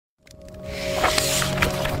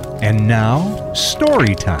And now,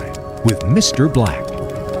 story time with Mr. Black.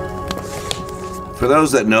 For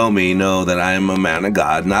those that know me know that I am a man of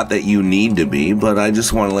God. Not that you need to be, but I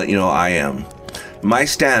just want to let you know I am. My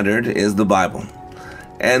standard is the Bible.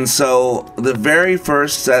 And so the very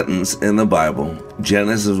first sentence in the Bible,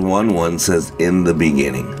 Genesis 1:1, says, "In the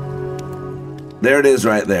beginning." There it is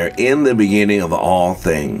right there, in the beginning of all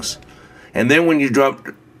things. And then when you drop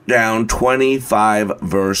down 25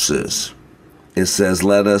 verses, it says,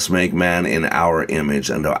 "Let us make man in our image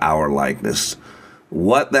and our likeness."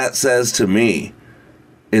 What that says to me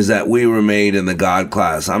is that we were made in the God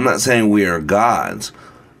class. I'm not saying we are gods,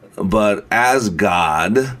 but as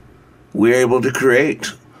God, we're able to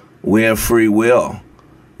create. We have free will.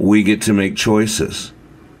 We get to make choices.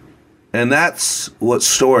 And that's what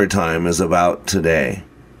story time is about today.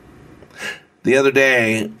 The other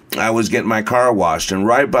day, I was getting my car washed, and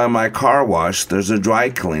right by my car wash, there's a dry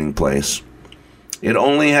cleaning place. It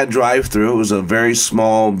only had drive-through. It was a very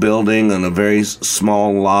small building and a very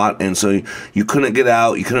small lot, and so you couldn't get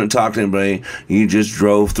out. You couldn't talk to anybody. You just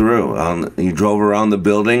drove through. You drove around the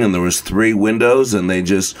building, and there was 3 windows, and they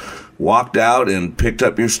just walked out and picked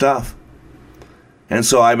up your stuff. And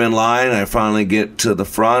so I'm in line. I finally get to the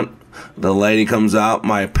front. The lady comes out.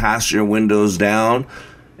 My passenger window's down,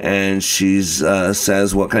 and she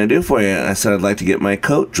says, "What can I do for you?" I said, "I'd like to get my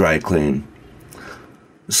coat dry cleaned."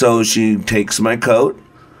 So she takes my coat,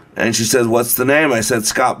 and she says, "What's the name?" I said,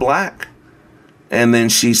 "Scott Black." And then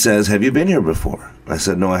she says, "Have you been here before?" I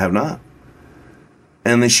said, "No, I have not."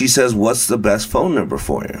 And then she says, "What's the best phone number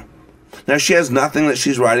for you?" Now, she has nothing that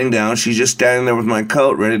she's writing down. She's just standing there with my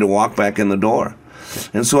coat, ready to walk back in the door.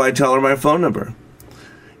 And so I tell her my phone number.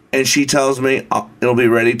 And she tells me it'll be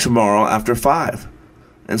ready tomorrow after 5.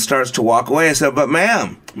 And starts to walk away. I said, "But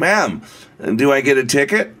ma'am, do I get a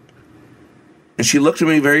ticket?" And she looked at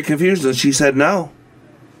me very confused, and she said no.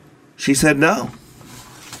 She said no.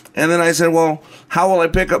 And then I said, "Well, how will I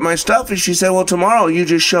pick up my stuff?" And she said, "Well, tomorrow you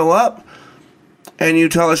just show up, and you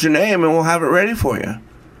tell us your name, and we'll have it ready for you."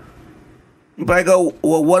 But I go,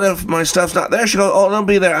 "Well, what if my stuff's not there?" She goes, "Oh, it'll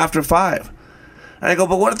be there after 5. And I go,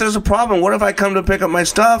 "But what if there's a problem? What if I come to pick up my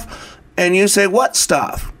stuff, and you say, 'What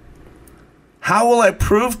stuff?' How will I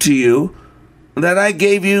prove to you that I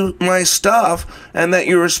gave you my stuff and that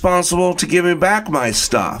you're responsible to give me back my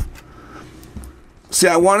stuff?" See,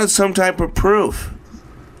 I wanted some type of proof.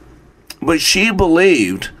 But she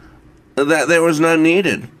believed that there was none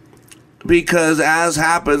needed. Because as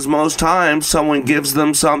happens most times, someone gives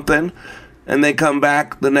them something and they come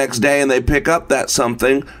back the next day and they pick up that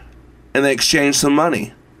something and they exchange some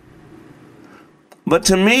money. But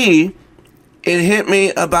to me, it hit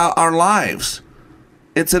me about our lives.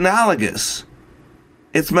 It's analogous.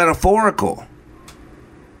 It's metaphorical.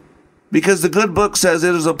 Because the good book says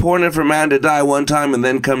it is appointed for man to die one time, and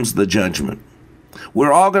then comes the judgment.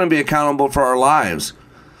 We're all going to be accountable for our lives.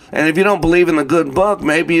 And if you don't believe in the good book,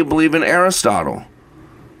 maybe you believe in Aristotle.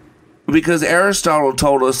 Because Aristotle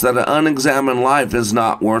told us that an unexamined life is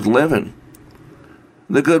not worth living.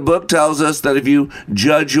 The good book tells us that if you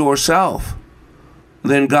judge yourself,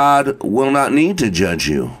 then God will not need to judge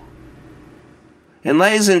you. And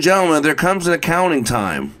ladies and gentlemen, there comes an accounting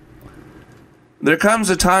time. There comes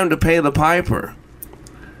a time to pay the piper.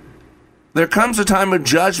 There comes a time of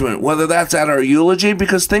judgment, whether that's at our eulogy,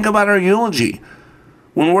 because think about our eulogy.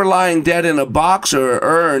 When we're lying dead in a box or an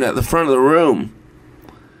urn at the front of the room,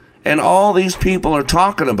 and all these people are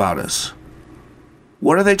talking about us.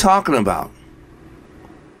 What are they talking about?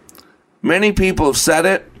 Many people have said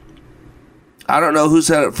it. I don't know who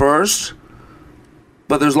said it first.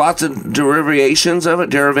 But there's lots of derivations,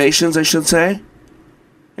 I should say.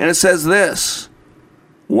 And it says this: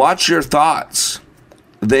 watch your thoughts,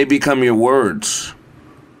 they become your words.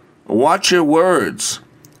 Watch your words,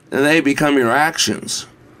 and they become your actions.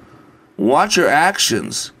 Watch your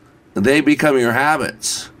actions, they become your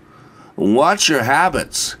habits. Watch your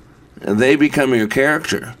habits, and they become your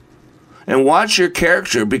character. And watch your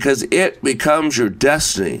character, because it becomes your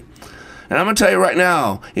destiny. And I'm going to tell you right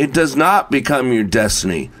now, it does not become your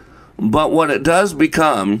destiny. But what it does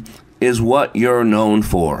become is what you're known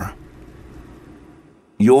for.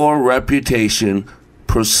 Your reputation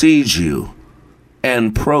precedes you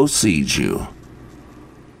and proceeds you.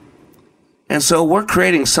 And so we're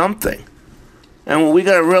creating something. And what we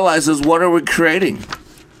got to realize is, what are we creating?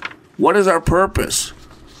 What is our purpose?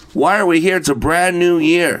 Why are we here? It's a brand new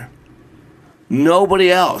year. Nobody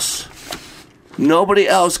else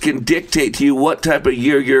can dictate to you what type of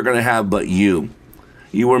year you're going to have but you.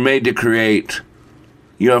 You were made to create.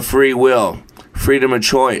 You have free will, freedom of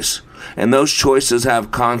choice, and those choices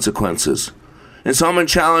have consequences. And so I'm going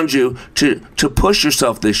to challenge you to push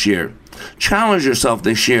yourself this year. Challenge yourself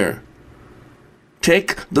this year.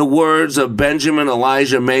 Take the words of Benjamin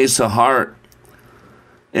Elijah Mays to heart.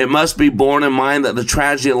 It must be borne in mind that the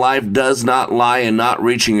tragedy of life does not lie in not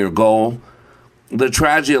reaching your goal. The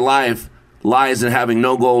tragedy of life lies in having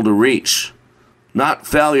no goal to reach. Not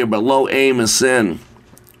failure, but low aim is sin.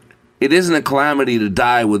 It isn't a calamity to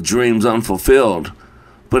die with dreams unfulfilled,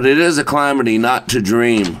 but it is a calamity not to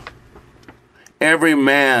dream. Every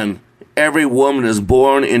man, every woman is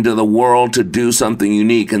born into the world to do something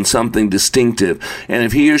unique and something distinctive. And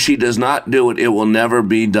if he or she does not do it, it will never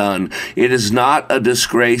be done. It is not a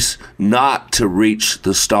disgrace not to reach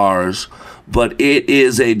the stars, but it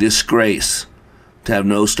is a disgrace to have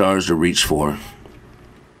no stars to reach for.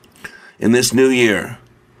 In this new year,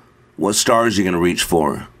 what stars are you going to reach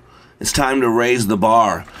for? It's time to raise the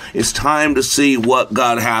bar. It's time to see what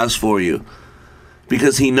God has for you,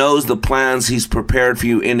 because he knows the plans he's prepared for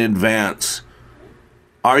you in advance.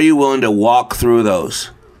 Are you willing to walk through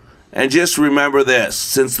those? And just remember this,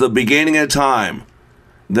 since the beginning of time,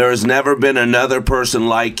 there has never been another person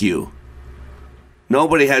like you.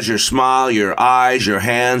 Nobody has your smile, your eyes, your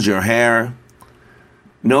hands, your hair.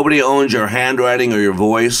 Nobody owns your handwriting or your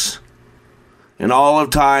voice. In all of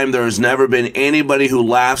time, there has never been anybody who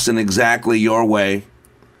laughs in exactly your way.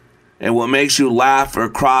 And what makes you laugh or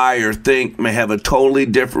cry or think may have a totally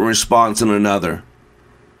different response in another.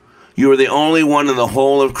 You are the only one in the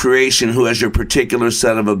whole of creation who has your particular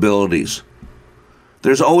set of abilities.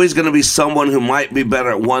 There's always going to be someone who might be better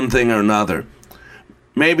at one thing or another.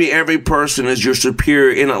 Maybe every person is your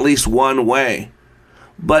superior in at least one way.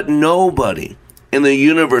 But nobody in the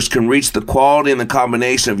universe can reach the quality and the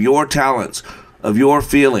combination of your talents, of your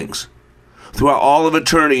feelings. Throughout all of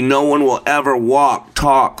eternity, no one will ever walk,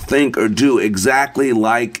 talk, think, or do exactly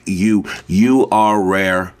like you. You are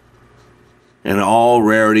rare. In all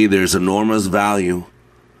rarity, there's enormous value.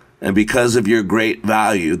 And because of your great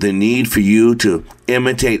value, the need for you to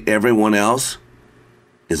imitate everyone else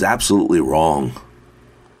is absolutely wrong.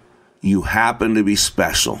 You happen to be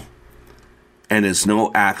special, and it's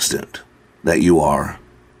no accident that you are.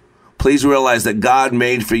 Please realize that God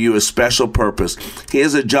made for you a special purpose. He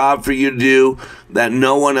has a job for you to do that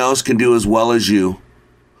no one else can do as well as you.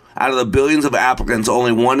 Out of the billions of applicants,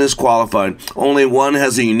 only one is qualified. Only one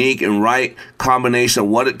has a unique and right combination of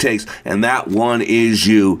what it takes, and that one is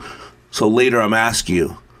you. So leader, I'm asking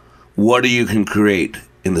you, what you can create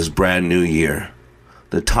in this brand new year?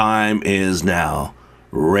 The time is now.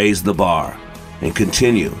 Raise the bar and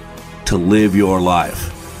continue to live your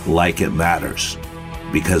life like it matters,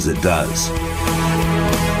 because it does.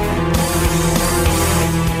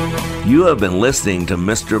 You have been listening to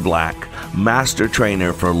Mr. Black, Master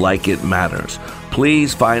Trainer for Like It Matters.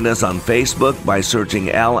 Please find us on Facebook by searching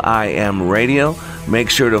LIM Radio. Make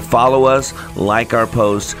sure to follow us, like our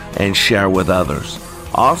posts, and share with others.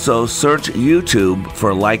 Also, search YouTube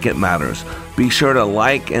for Like It Matters. Be sure to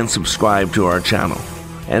like and subscribe to our channel.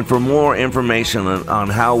 And for more information on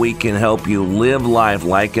how we can help you live life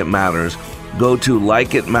like it matters, go to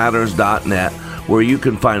likeitmatters.net, where you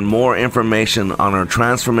can find more information on our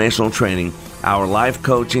transformational training, our life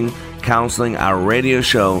coaching, counseling, our radio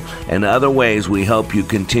show, and other ways we help you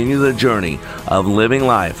continue the journey of living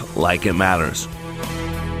life like it matters.